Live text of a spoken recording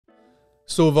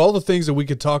So of all the things that we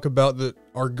could talk about that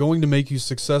are going to make you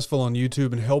successful on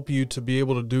YouTube and help you to be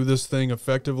able to do this thing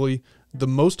effectively, the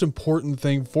most important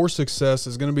thing for success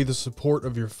is going to be the support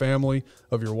of your family,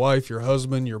 of your wife, your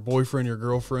husband, your boyfriend, your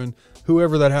girlfriend,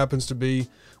 whoever that happens to be.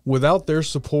 Without their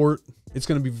support, it's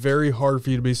going to be very hard for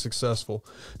you to be successful.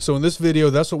 So in this video,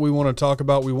 that's what we want to talk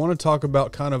about. We want to talk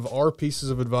about kind of our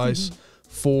pieces of advice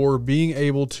for being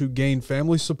able to gain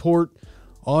family support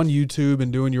on YouTube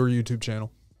and doing your YouTube channel.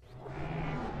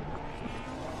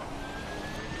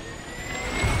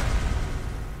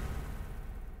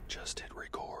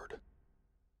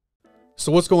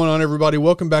 So what's going on, everybody?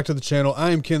 Welcome back to the channel. I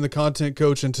am Ken, the content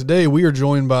coach, and today we are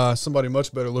joined by somebody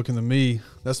much better looking than me.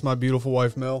 That's my beautiful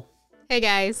wife, Mel. Hey,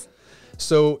 guys.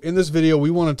 So in this video, we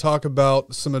want to talk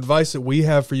about some advice that we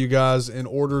have for you guys in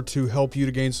order to help you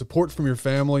to gain support from your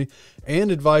family, and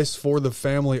advice for the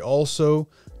family also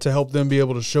to help them be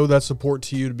able to show that support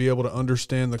to you, to be able to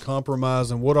understand the compromise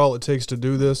and what all it takes to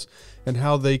do this and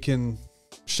how they can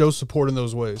show support in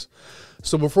those ways.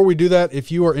 So before we do that,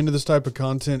 if you are into this type of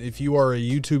content, if you are a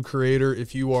YouTube creator,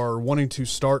 if you are wanting to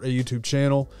start a YouTube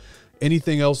channel,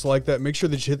 anything else like that, make sure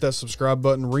that you hit that subscribe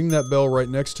button, ring that bell right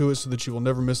next to it so that you will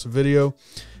never miss a video.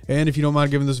 And if you don't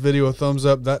mind giving this video a thumbs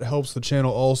up, that helps the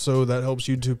channel also. That helps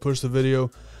YouTube push the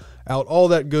video out, all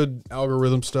that good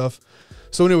algorithm stuff.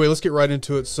 So anyway, let's get right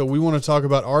into it. So we want to talk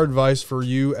about our advice for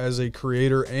you as a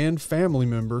creator and family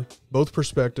member, both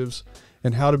perspectives,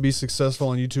 and how to be successful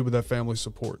on YouTube with that family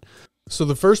support. So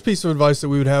the first piece of advice that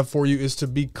we would have for you is to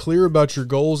be clear about your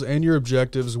goals and your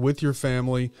objectives with your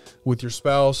family, with your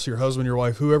spouse, your husband, your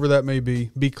wife, whoever that may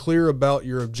be. Be clear about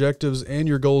your objectives and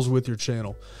your goals with your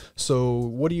channel. So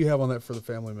what do you have on that for the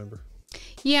family member?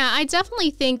 Yeah, I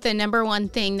definitely think the number one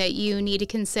thing that you need to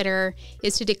consider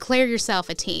is to declare yourself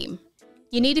a team.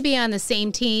 You need to be on the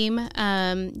same team.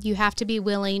 You have to be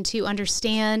willing to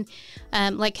understand,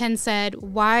 like Ken said,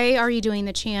 why are you doing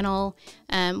the channel,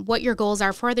 what your goals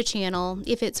are for the channel,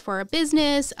 if it's for a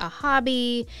business, a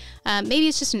hobby, maybe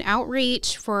it's just an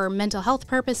outreach for mental health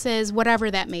purposes,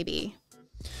 whatever that may be.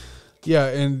 Yeah,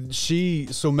 and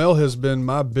so Mel has been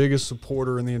my biggest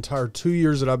supporter in the entire 2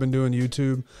 years that I've been doing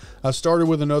YouTube. I started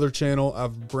with another channel.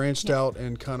 I've branched out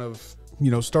and kind of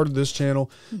started this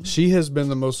channel. She has been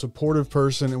the most supportive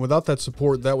person, and without that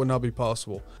support, that would not be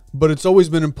possible. But it's always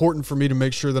been important for me to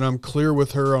make sure that I'm clear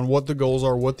with her on what the goals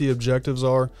are, what the objectives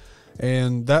are,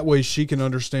 and that way she can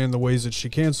understand the ways that she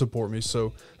can support me.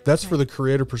 So that's for the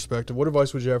creator perspective. What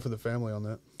advice would you have for the family on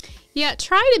that? Yeah,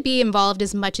 try to be involved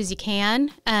as much as you can.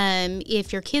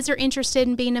 If your kids are interested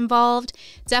in being involved,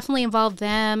 definitely involve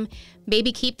them.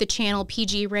 Maybe keep the channel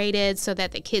PG rated so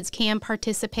that the kids can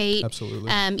participate.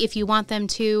 Absolutely. If you want them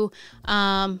to.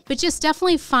 But just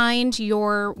definitely find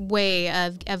your way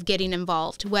of getting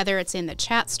involved, whether it's in the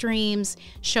chat streams,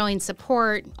 showing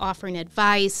support, offering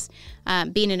advice,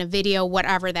 being in a video,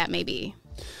 whatever that may be.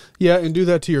 Yeah, and do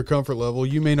that to your comfort level.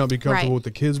 You may not be comfortable with the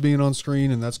kids being on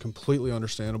screen, and that's completely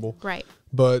understandable. Right.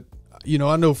 But,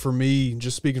 I know for me,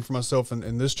 just speaking for myself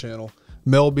in this channel,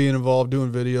 Mel being involved,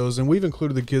 doing videos, and we've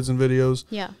included the kids in videos.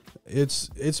 Yeah.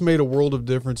 It's made a world of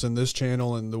difference in this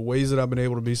channel and the ways that I've been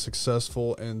able to be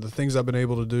successful and the things I've been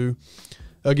able to do.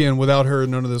 Again, without her,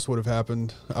 none of this would have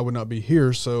happened. I would not be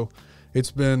here. So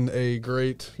it's been a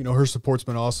great, her support's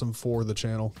been awesome for the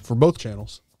channel, for both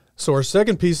channels. So our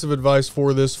second piece of advice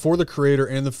for this, for the creator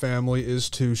and the family,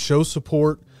 is to show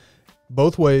support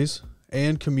both ways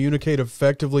and communicate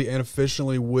effectively and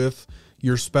efficiently with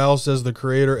your spouse as the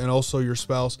creator and also your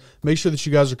spouse. Make sure that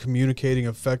you guys are communicating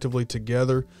effectively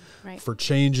together for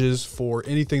changes, for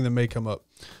anything that may come up.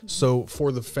 So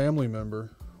for the family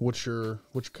member, what's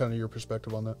kind of your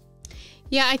perspective on that?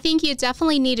 Yeah, I think you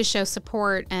definitely need to show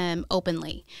support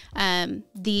openly.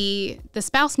 The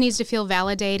spouse needs to feel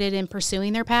validated in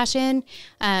pursuing their passion.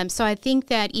 So I think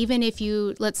that even if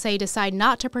you, let's say, decide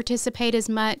not to participate as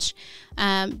much,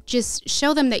 just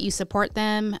show them that you support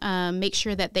them, make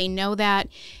sure that they know that,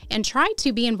 and try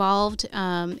to be involved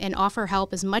and offer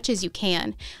help as much as you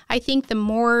can. I think the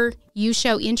more you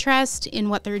show interest in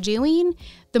what they're doing,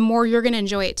 the more you're going to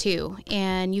enjoy it too,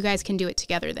 and you guys can do it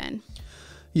together then.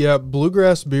 Yeah,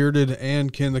 Bluegrass Bearded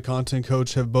and Ken, the content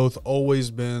coach, have both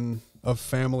always been a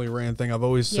family ran thing. I've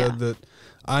always said that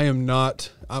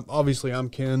obviously I'm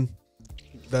Ken.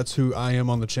 That's who I am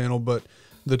on the channel, but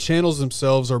the channels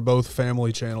themselves are both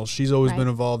family channels. She's always been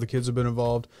involved. The kids have been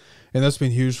involved. and that's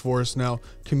been huge for us. Now,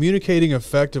 communicating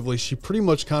effectively, she pretty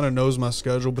much kind of knows my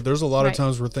schedule, but there's a lot of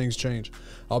times where things change.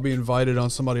 I'll be invited on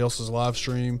somebody else's live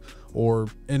stream or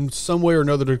in some way or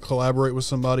another to collaborate with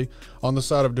somebody. On the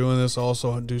side of doing this, I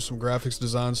also do some graphics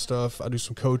design stuff. I do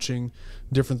some coaching,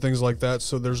 different things like that.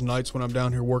 So there's nights when I'm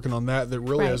down here working on that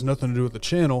really has nothing to do with the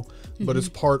channel, but it's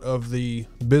part of the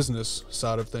business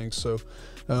side of things. So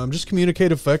just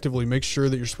communicate effectively. Make sure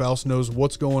that your spouse knows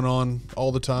what's going on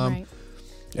all the time.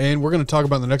 And we're going to talk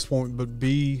about the next point, but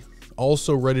be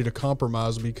also ready to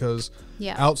compromise, because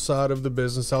outside of the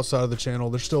business, outside of the channel,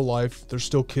 there's still life. There's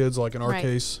still kids. Like in our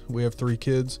case, we have 3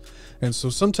 kids. And so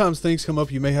sometimes things come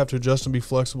up. You may have to adjust and be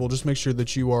flexible. Just make sure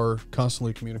that you are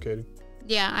constantly communicating.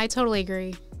 Yeah, I totally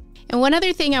agree. And one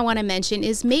other thing I want to mention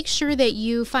is make sure that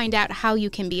you find out how you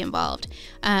can be involved.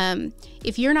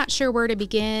 If you're not sure where to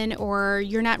begin, or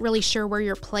you're not really sure where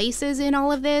your place is in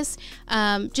all of this,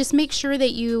 just make sure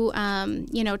that you,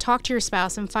 talk to your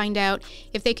spouse and find out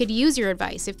if they could use your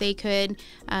advice, if they could,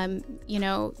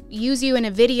 use you in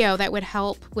a video that would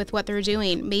help with what they're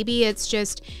doing. Maybe it's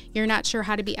just you're not sure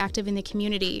how to be active in the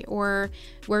community, or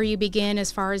where you begin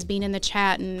as far as being in the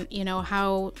chat and,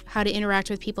 how to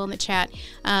interact with people in the chat.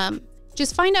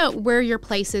 Just find out where your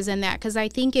place is in that, because I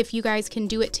think if you guys can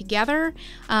do it together,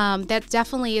 that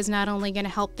definitely is not only going to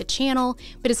help the channel,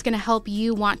 but it's going to help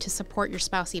you want to support your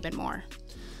spouse even more.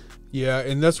 Yeah,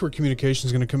 and that's where communication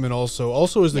is going to come in also.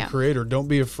 Also, as the creator, don't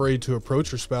be afraid to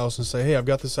approach your spouse and say, hey, I've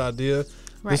got this idea.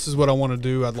 This is what I want to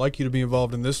do. I'd like you to be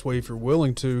involved in this way if you're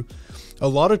willing to. A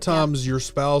lot of times your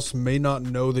spouse may not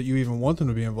know that you even want them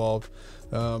to be involved.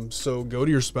 So go to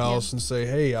your spouse and say,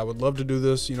 hey, I would love to do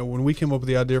this. When we came up with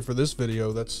the idea for this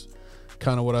video, that's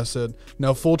kind of what I said.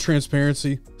 Now, full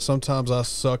transparency, sometimes I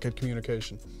suck at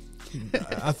communication.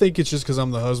 I think it's just because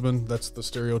I'm the husband. That's the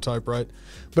stereotype, right?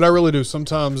 But I really do.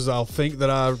 Sometimes I'll think that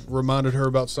I reminded her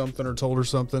about something or told her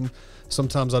something.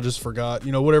 Sometimes I just forgot.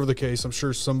 Whatever the case, I'm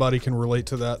sure somebody can relate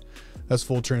to that. That's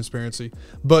full transparency.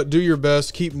 But do your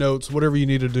best, keep notes, whatever you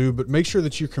need to do, but make sure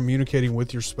that you're communicating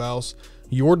with your spouse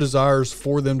your desires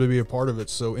for them to be a part of it.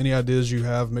 So any ideas you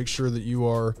have, make sure that you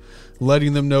are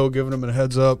letting them know, giving them a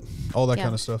heads up, all that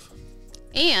kind of stuff.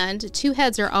 And 2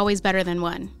 heads are always better than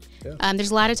 1. Yeah.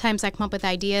 There's a lot of times I come up with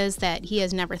ideas that he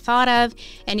has never thought of,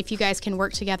 and if you guys can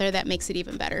work together, that makes it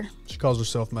even better. She calls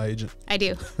herself my agent. I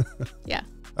do. Yeah.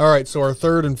 All right, so our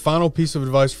third and final piece of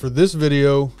advice for this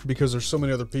video, because there's so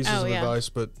many other pieces of advice,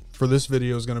 but for this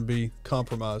video is going to be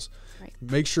compromise. Right.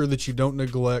 Make sure that you don't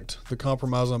neglect the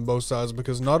compromise on both sides,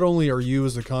 because not only are you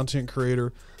as a content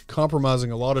creator compromising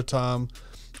a lot of time,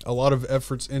 a lot of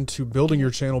efforts into building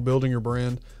your channel, building your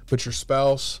brand, but your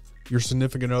spouse, your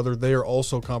significant other, they are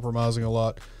also compromising a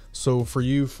lot. So for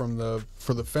you, for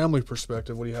the family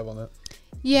perspective, what do you have on that?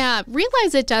 Yeah,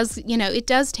 realize it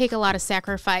does take a lot of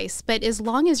sacrifice, but as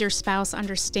long as your spouse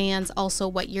understands also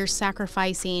what you're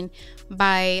sacrificing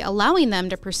by allowing them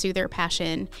to pursue their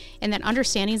passion, and that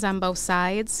understanding is on both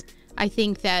sides, I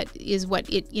think that is what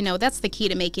that's the key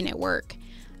to making it work.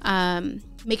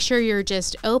 Make sure you're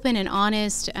just open and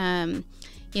honest, and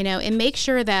make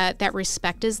sure that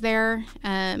respect is there.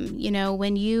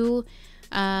 When you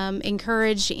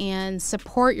encourage and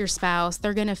support your spouse,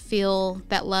 they're going to feel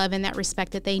that love and that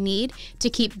respect that they need to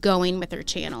keep going with their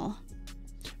channel.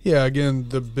 Yeah, again,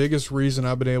 the biggest reason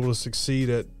I've been able to succeed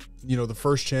at, the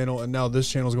first channel, and now this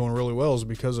channel is going really well, is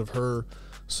because of her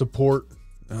support.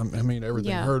 Everything,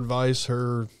 her advice,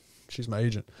 she's my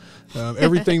agent.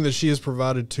 Everything that she has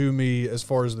provided to me as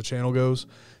far as the channel goes,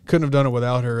 couldn't have done it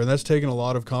without her, and that's taken a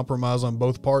lot of compromise on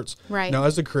both parts. Right. Now,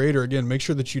 as a creator, again, make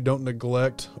sure that you don't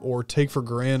neglect or take for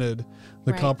granted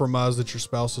the compromise that your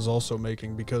spouse is also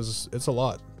making, because it's a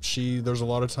lot. There's a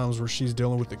lot of times where she's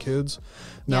dealing with the kids.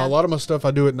 Now, a lot of my stuff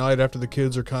I do at night after the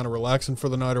kids are kind of relaxing for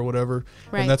the night or whatever,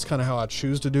 and that's kind of how I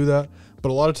choose to do that. But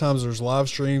a lot of times there's live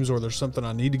streams or there's something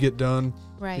I need to get done,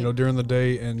 during the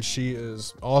day, and she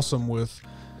is awesome with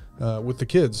the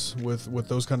kids, with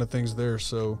those kind of things there.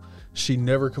 So she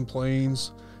never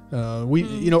complains.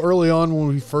 Early on when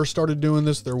we first started doing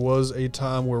this, there was a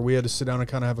time where we had to sit down and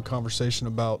kind of have a conversation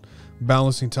about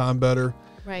balancing time better.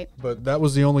 Right. But that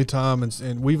was the only time,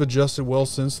 and we've adjusted well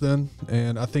since then.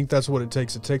 And I think that's what it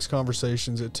takes. It takes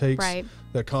conversations. It takes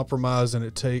that compromise, and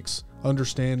it takes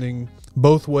understanding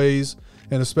both ways,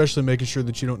 and especially making sure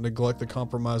that you don't neglect the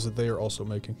compromise that they are also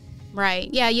making.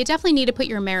 Right. Yeah, you definitely need to put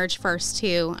your marriage first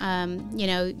too.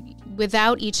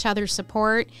 Without each other's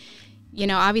support,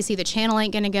 obviously the channel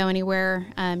ain't going to go anywhere.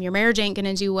 Your marriage ain't going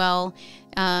to do well.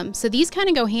 So these kind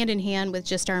of go hand in hand with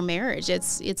just our marriage.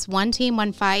 It's one team,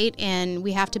 one fight, and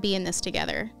we have to be in this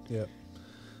together. Yeah.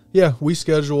 Yeah, we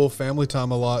schedule family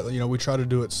time a lot. You know, we try to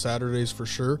do it Saturdays for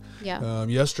sure. Yeah.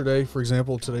 Yesterday, for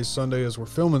example, today's Sunday as we're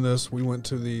filming this, we went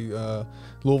to the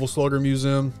Louisville Slugger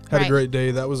Museum, had a great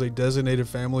day. That was a designated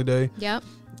family day. Yep.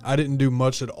 I didn't do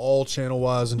much at all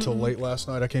channel-wise until late last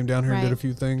night. I came down here and did a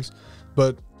few things.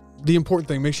 But the important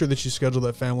thing, make sure that you schedule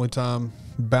that family time,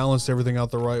 balance everything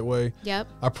out the right way. Yep.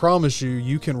 I promise you,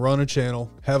 you can run a channel,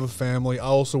 have a family. I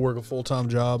also work a full-time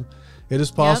job. It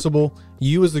is possible. Yep.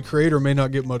 You as the creator may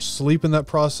not get much sleep in that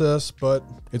process, but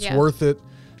it's worth it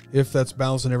if that's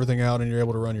balancing everything out and you're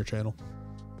able to run your channel.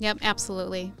 Yep,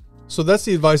 absolutely. So that's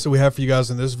the advice that we have for you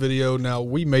guys in this video. Now,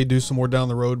 we may do some more down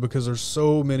the road because there's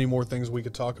so many more things we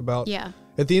could talk about. Yeah.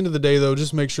 At the end of the day, though,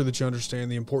 just make sure that you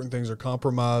understand the important things are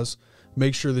compromise.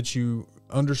 Make sure that you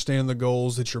understand the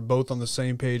goals, that you're both on the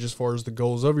same page as far as the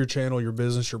goals of your channel, your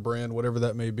business, your brand, whatever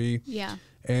that may be. Yeah.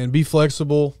 And be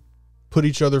flexible. Put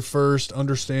each other first,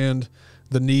 understand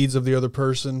the needs of the other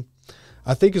person.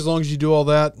 I think as long as you do all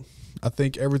that, I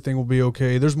think everything will be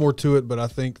okay. There's more to it, but I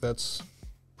think that's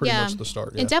pretty much the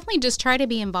start. And definitely just try to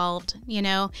be involved. You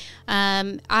know,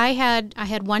 I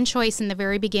had one choice in the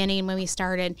very beginning when we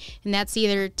started, and that's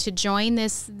either to join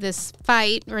this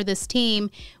fight or this team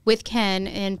with Ken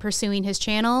in pursuing his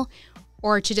channel,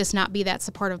 or to just not be that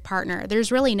supportive partner.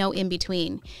 There's really no in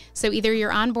between. So either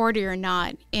you're on board or you're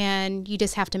not, and you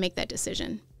just have to make that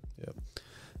decision. Yep.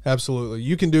 Absolutely.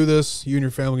 You can do this. You and your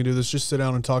family can do this. Just sit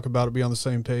down and talk about it. Be on the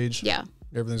same page. Yeah.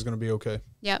 Everything's going to be okay.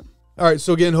 Yep. All right.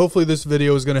 So again, hopefully this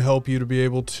video is going to help you to be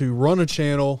able to run a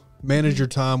channel, manage your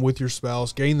time with your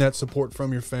spouse, gain that support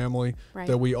from your family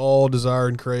that we all desire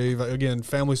and crave. Again,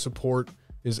 family support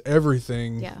is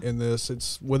everything in this.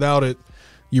 It's without it,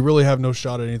 you really have no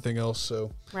shot at anything else.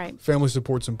 So family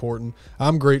support's important.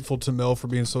 I'm grateful to Mel for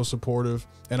being so supportive,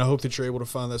 and I hope that you're able to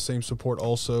find that same support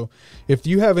also. If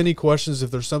you have any questions, if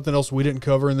there's something else we didn't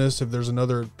cover in this, if there's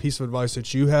another piece of advice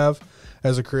that you have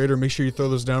as a creator, make sure you throw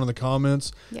those down in the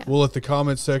comments. We'll let the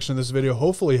comments section of this video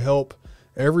hopefully help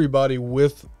everybody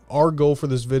with our goal for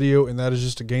this video, and that is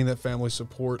just to gain that family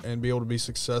support and be able to be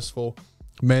successful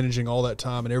managing all that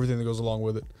time and everything that goes along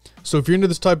with it. So if you're into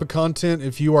this type of content,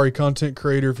 if you are a content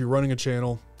creator, if you're running a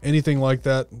channel, anything like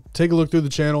that, take a look through the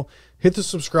channel, hit the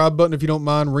subscribe button if you don't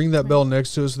mind, ring that bell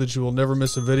next to it so that you will never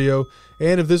miss a video.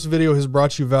 And if this video has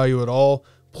brought you value at all,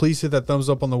 please hit that thumbs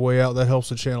up on the way out. That helps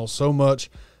the channel so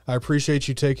much. I appreciate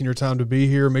you taking your time to be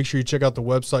here. Make sure you check out the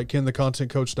website,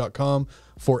 kenthecontentcoach.com,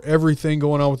 for everything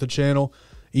going on with the channel.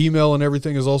 Email and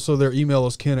everything is also there. Email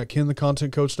us, Ken at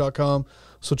kenthecontentcoach.com.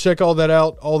 So check all that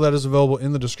out. All that is available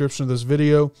in the description of this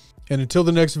video. And until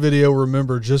the next video,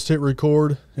 remember, just hit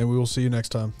record, and we will see you next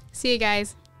time. See you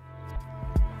guys.